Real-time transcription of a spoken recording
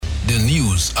The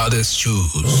news others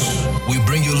choose. We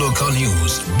bring you local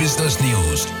news, business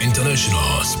news,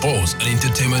 international, sports, and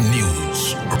entertainment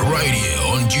news. Right here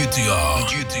on GTR.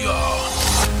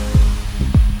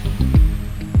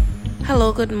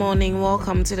 Hello, good morning.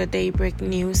 Welcome to the Daybreak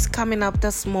News. Coming up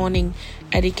this morning,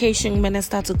 Education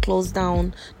Minister to close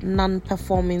down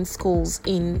non-performing schools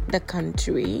in the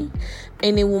country.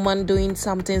 Any woman doing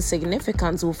something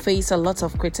significant will face a lot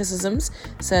of criticisms,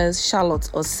 says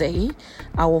Charlotte Osei.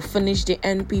 I will finish the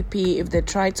NPP if they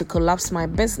try to collapse my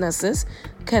businesses,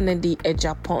 Kennedy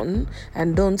Ejapon.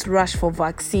 And don't rush for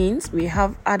vaccines. We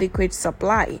have adequate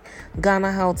supply.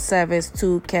 Ghana Health Service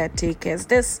to caretakers.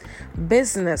 This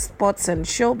business, sports and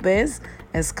showbiz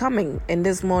is coming in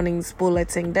this morning's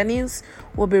bulletin. The news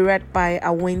will be read by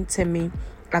Awentemi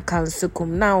Akansukum.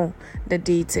 Now, the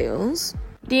details.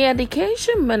 The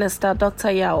Education Minister,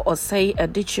 Dr. Yao Osei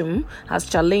Adichum, has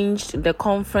challenged the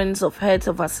Conference of Heads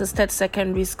of Assisted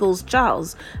Secondary Schools,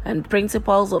 CHALS, and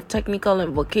Principals of Technical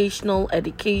and Vocational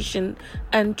Education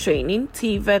and Training,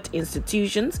 TVET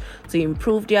institutions to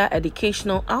improve their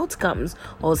educational outcomes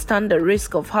or stand the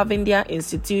risk of having their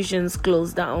institutions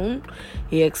closed down.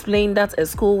 He explained that a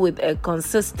school with a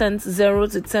consistent 0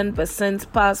 to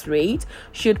 10% pass rate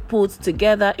should put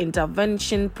together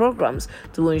intervention programs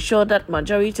to ensure that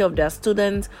majority of their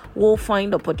students will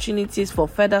find opportunities for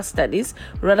further studies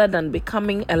rather than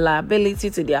becoming a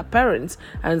liability to their parents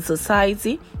and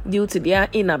society due to their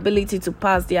inability to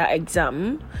pass their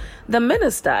exam. The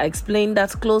minister explained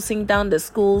that closing down the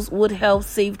schools would help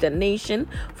save the nation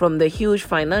from the huge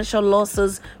financial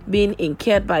losses being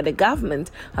incurred by the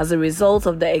government as a result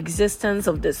of the existence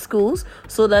of the schools,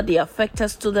 so that the affected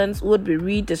students would be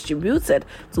redistributed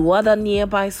to other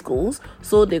nearby schools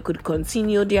so they could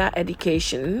continue their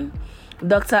education.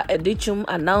 Dr. Edichum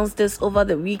announced this over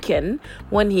the weekend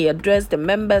when he addressed the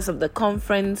members of the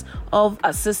Conference of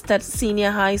Assisted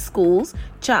Senior High Schools,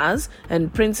 CHAS,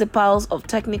 and Principals of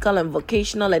Technical and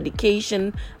Vocational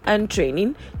Education and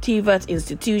Training, TVET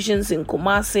institutions in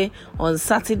Kumasi on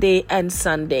Saturday and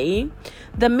Sunday.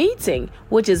 The meeting,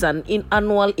 which is an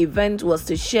annual event, was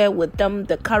to share with them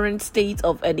the current state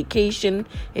of education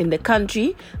in the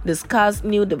country, discuss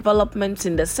new developments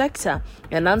in the sector,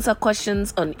 and answer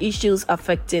questions on issues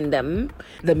affecting them.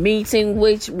 The meeting,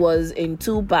 which was in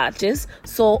 2 batches,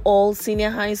 saw all senior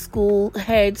high school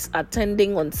heads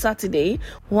attending on Saturday,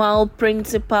 while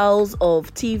principals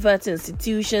of TVET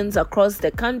institutions across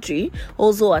the country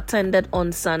also attended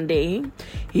on Sunday.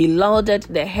 He lauded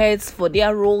the heads for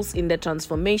their roles in the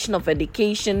transformation of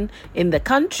education in the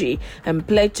country and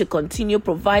pledged to continue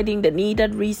providing the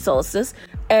needed resources,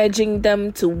 urging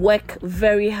them to work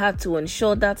very hard to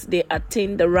ensure that they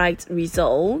attain the right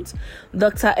results.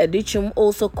 Dr. Edichum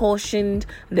also cautioned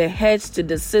the heads to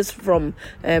desist from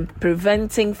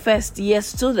preventing first-year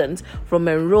students from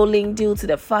enrolling due to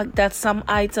the fact that some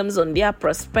items on their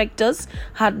prospectus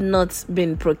had not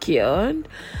been procured.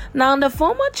 Now, the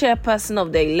former chairperson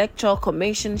of the Electoral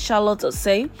Commission, Charlotte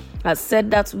Osei, has said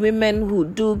that women who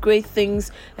do great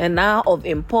things and are of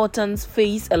importance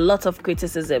face a lot of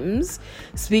criticisms.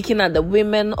 Speaking at the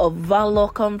Women of Valor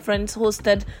conference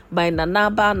hosted by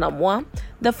Nanaba Namwa,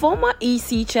 the former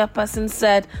EC chairperson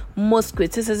said most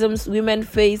criticisms women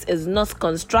face is not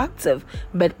constructive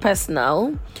but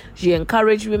personal. She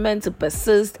encouraged women to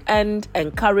persist and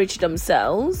encourage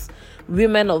themselves.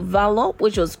 Women of Valor,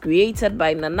 which was created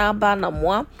by Nanaba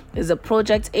Namwa, is a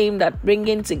project aimed at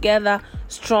bringing together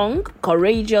strong,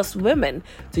 courageous women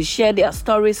to share their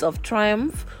stories of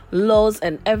triumph, loss,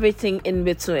 and everything in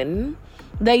between.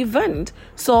 The event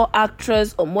saw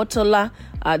actress Omotola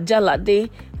Ajalade,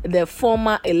 the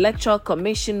former Electoral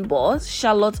Commission boss,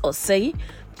 Charlotte Osei,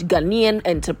 Ghanaian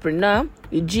entrepreneur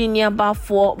Eugenia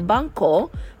Bafo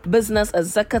Banko, business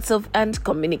executive and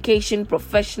communication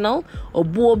professional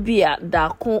Obuobia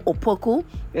Dako Opoku,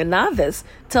 and others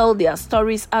tell their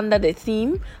stories under the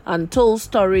theme Untold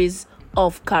Stories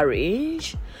of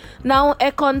Courage. Now,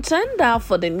 a contender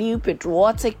for the new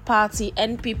Patriotic Party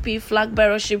NPP flag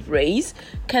bearership race,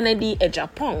 Kennedy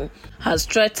Ejapon, has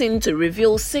threatened to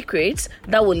reveal secrets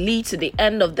that will lead to the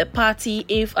end of the party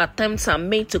if attempts are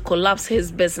made to collapse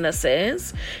his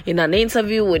businesses. In an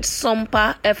interview with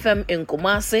Sompa FM in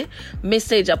Kumasi,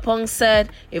 Mr. Ejapon said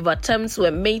if attempts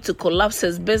were made to collapse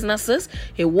his businesses,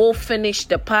 he will finish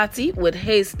the party with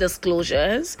his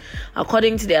disclosures.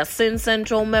 According to the Asin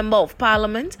Central Member of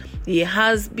parliament. He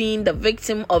has been the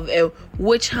victim of a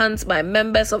witch hunt by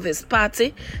members of his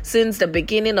party since the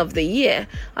beginning of the year,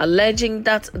 alleging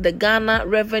that the Ghana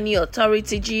Revenue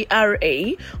Authority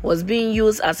GRA was being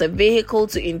used as a vehicle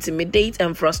to intimidate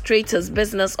and frustrate his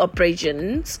business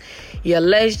operations. He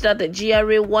alleged that the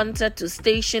GRA wanted to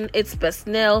station its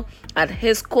personnel at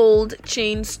his cold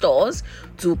chain stores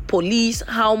to police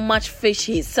how much fish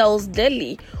he sells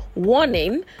daily.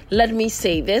 Warning, let me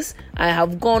say this, I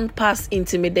have gone past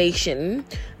intimidation.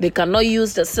 They cannot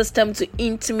use the system to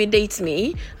intimidate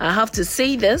me. I have to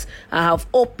say this, I have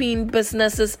opened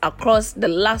businesses across the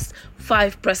last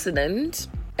 5 presidents,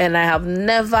 and I have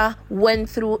never went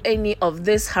through any of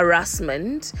this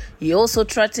harassment. He also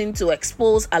threatened to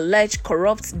expose alleged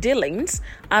corrupt dealings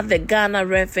at the Ghana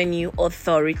Revenue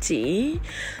Authority.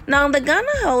 Now, the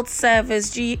Ghana Health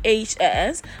Service,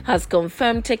 GHS, has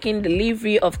confirmed taking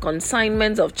delivery of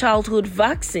consignments of childhood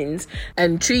vaccines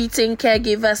and treating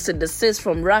caregivers to desist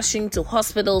from rushing to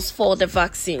hospitals for the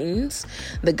vaccines.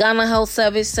 The Ghana Health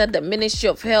Service said the Ministry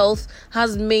of Health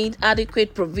has made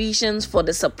adequate provisions for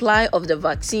the supply of the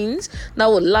vaccines that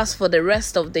will last for the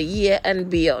rest of the year and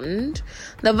beyond.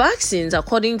 The vaccines,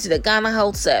 according to the Ghana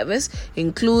Health Service,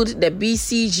 include the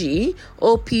BCG,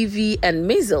 OPV, and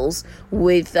measles,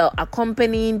 with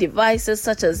accompanying devices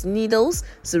such as needles,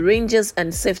 syringes,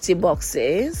 and safety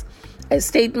boxes. A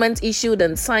statement issued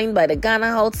and signed by the Ghana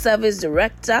Health Service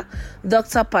Director,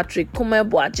 Dr. Patrick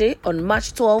Kume-Boaje, on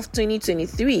March 12,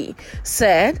 2023,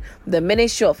 said the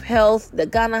Ministry of Health, the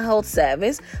Ghana Health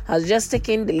Service, has just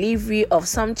taken delivery of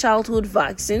some childhood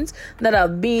vaccines that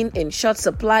have been in short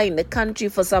supply in the country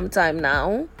for some time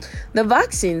now. The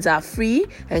vaccines are free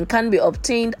and can be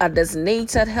obtained at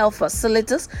designated health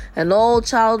facilities and all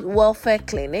child welfare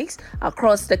clinics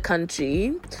across the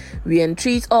country. We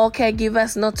entreat all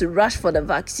caregivers not to rush for the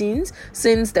vaccines,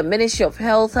 since the Ministry of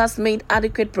Health has made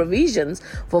adequate provisions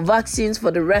for vaccines for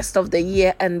the rest of the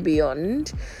year and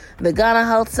beyond. The Ghana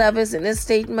Health Service in its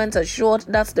statement assured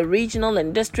that the regional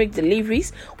and district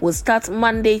deliveries will start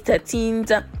Monday,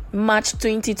 13th March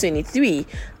 2023,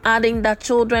 adding that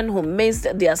children who missed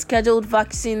their scheduled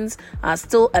vaccines are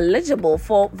still eligible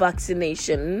for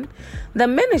vaccination. The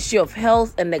Ministry of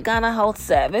Health and the Ghana Health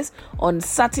Service on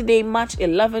Saturday, March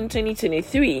 11,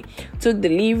 2023, took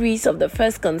deliveries of the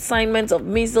first consignment of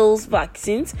measles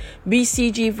vaccines,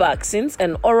 BCG vaccines,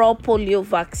 and oral polio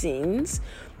vaccines.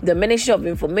 The Ministry of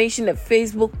Information, a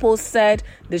Facebook post said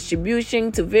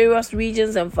distribution to various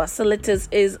regions and facilities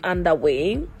is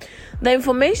underway. The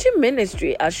Information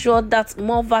Ministry assured that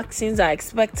more vaccines are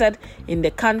expected in the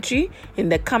country in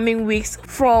the coming weeks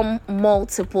from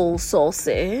multiple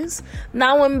sources.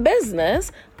 Now, in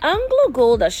business, Anglo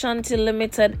Gold Ashanti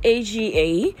Limited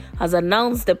AGA has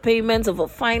announced the payment of a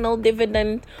final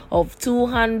dividend of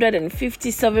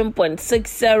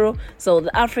 257.60 South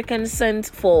African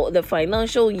cents for the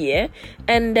financial year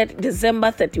ended December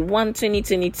 31,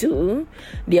 2022.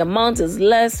 The amount is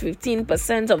less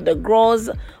 15% of the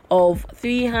gross of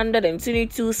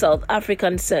 322 South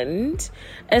African cents.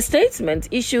 A statement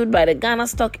issued by the Ghana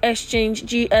Stock Exchange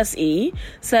GSE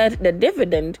said the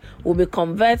dividend will be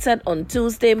converted on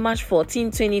Tuesday, March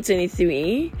 14,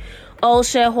 2023. All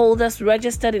shareholders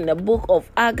registered in the book of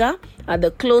AGA at the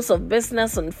close of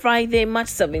business on Friday, March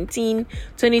 17,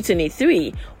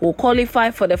 2023, will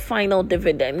qualify for the final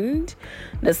dividend.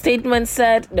 The statement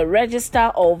said the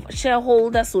register of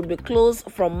shareholders will be closed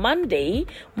from Monday,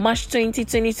 March 20,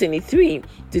 2023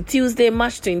 to Tuesday,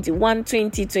 March 21,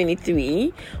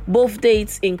 2023, both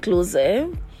dates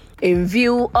inclusive. In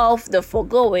view of the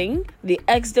foregoing, the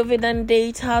ex-dividend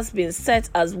date has been set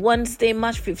as Wednesday,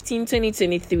 March 15,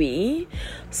 2023.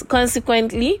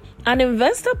 Consequently, an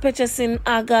investor purchasing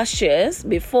AGA shares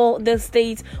before this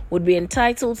date would be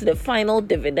entitled to the final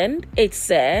dividend, it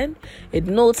said. It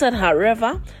noted,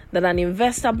 however, that an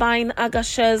investor buying AGA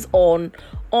shares on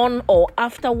or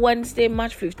after Wednesday,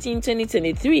 March 15,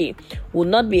 2023, will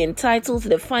not be entitled to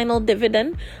the final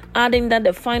dividend, adding that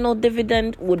the final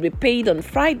dividend would be paid on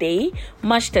Friday,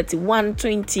 March 31,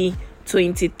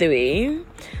 2023.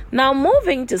 Now,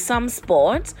 moving to some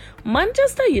sports,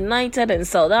 Manchester United and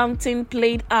Southampton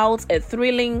played out a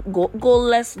thrilling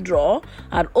goalless draw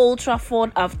at Old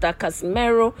Trafford after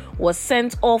Casemiro was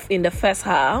sent off in the first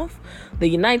half. The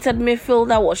United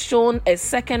midfielder was shown a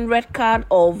second red card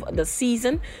of the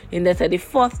season in the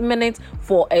 34th minute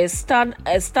for a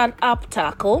stand-up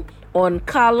tackle on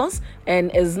Carlos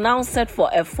and is now set for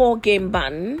a 4-game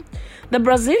ban. The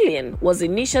Brazilian was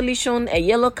initially shown a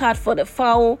yellow card for the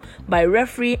foul by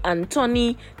referee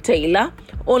Anthony Taylor,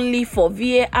 only for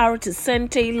VAR to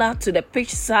send Taylor to the pitch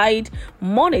side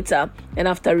monitor, and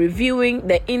after reviewing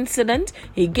the incident,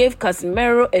 he gave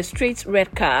Casemiro a straight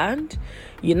red card.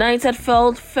 United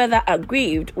felt further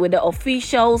aggrieved with the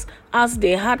officials as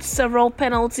they had several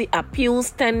penalty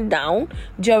appeals turned down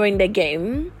during the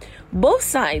game. Both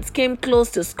sides came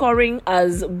close to scoring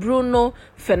as Bruno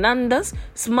Fernandes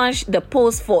smashed the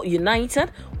post for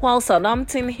United, while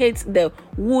Southampton hit the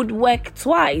woodwork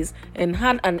twice and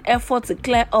had an effort to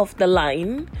clear off the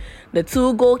line. The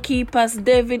two goalkeepers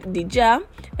David De Gea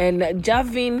and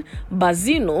Javin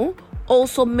Bazino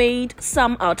also made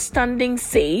some outstanding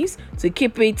saves to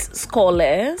keep it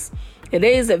scoreless. It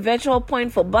is a virtual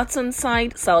point for Burton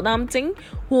side Southampton,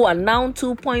 who are now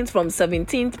 2 points from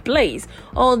 17th place,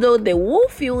 although they will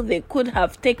feel they could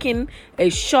have taken a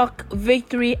shock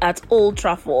victory at Old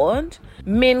Trafford.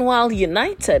 Meanwhile,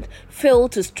 United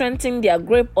failed to strengthen their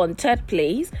grip on 3rd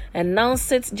place and now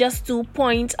sit just 2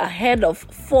 points ahead of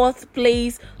 4th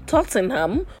place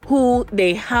Tottenham, who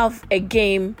they have a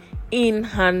game in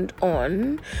hand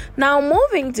on. Now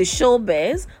moving to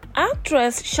showbiz,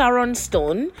 actress Sharon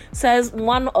Stone says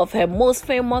one of her most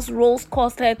famous roles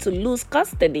caused her to lose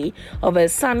custody of her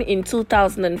son in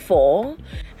 2004.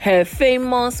 Her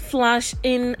famous flash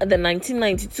in the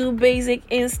 1992 Basic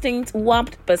Instinct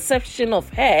warped perception of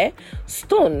her,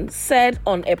 Stone said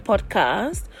on a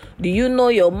podcast. "Do you know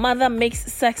your mother makes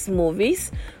sex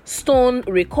movies?" Stone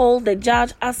recalled the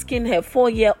judge asking her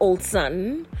 4-year-old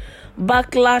son.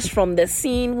 Backlash from the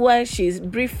scene where she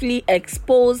briefly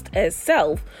exposed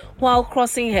herself while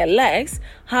crossing her legs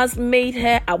has made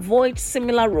her avoid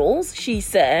similar roles, she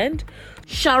said.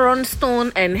 Sharon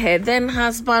Stone and her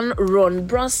then-husband Ron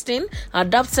Burstyn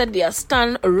adopted their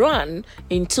son Ron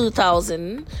in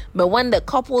 2000, but when the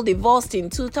couple divorced in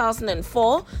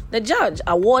 2004, the judge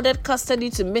awarded custody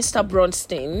to Mr.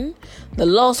 Burstyn. The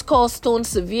loss caused Stone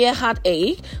severe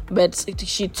heartache, but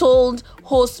she told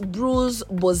host Bruce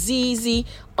Bozizi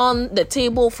on the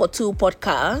Table for Two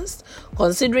podcast.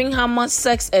 Considering how much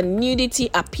sex and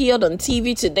nudity appeared on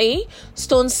TV today,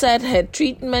 Stone said her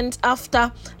treatment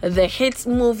after the hit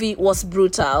movie was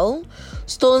brutal.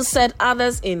 Stone said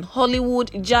others in Hollywood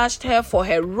judged her for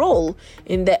her role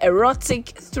in the erotic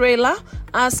thriller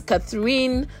as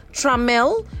Catherine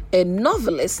Trammell, a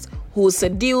novelist who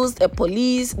seduced a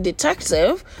police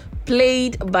detective,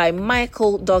 played by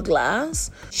Michael Douglas.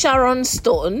 Sharon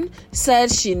Stone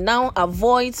said she now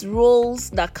avoids roles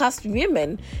that cast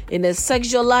women in a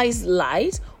sexualized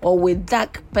light or with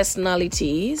dark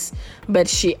personalities, but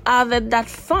she added that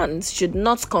fans should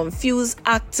not confuse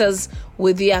actors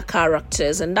with their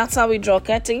characters. And that's how we draw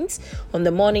curtains on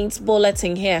the morning's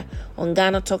bulletin here on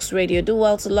Ghana Talks Radio. Do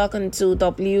well to log on to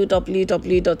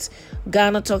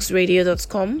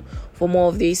www.ghanatalksradio.com for more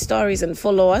of these stories, and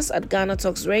follow us at Ghana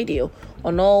Talks Radio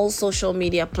on all social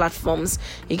media platforms.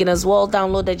 You can as well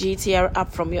download the GTR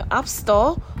app from your App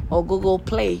Store or Google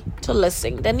Play to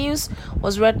listen. The news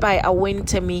was read by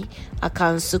Awentemi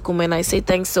Akansukum, and I say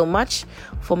thanks so much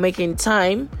for making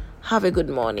time. Have a good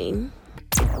morning.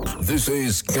 This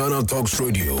is Ghana Talks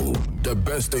Radio, the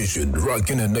best station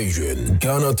rocking the nation.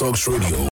 Ghana Talks Radio.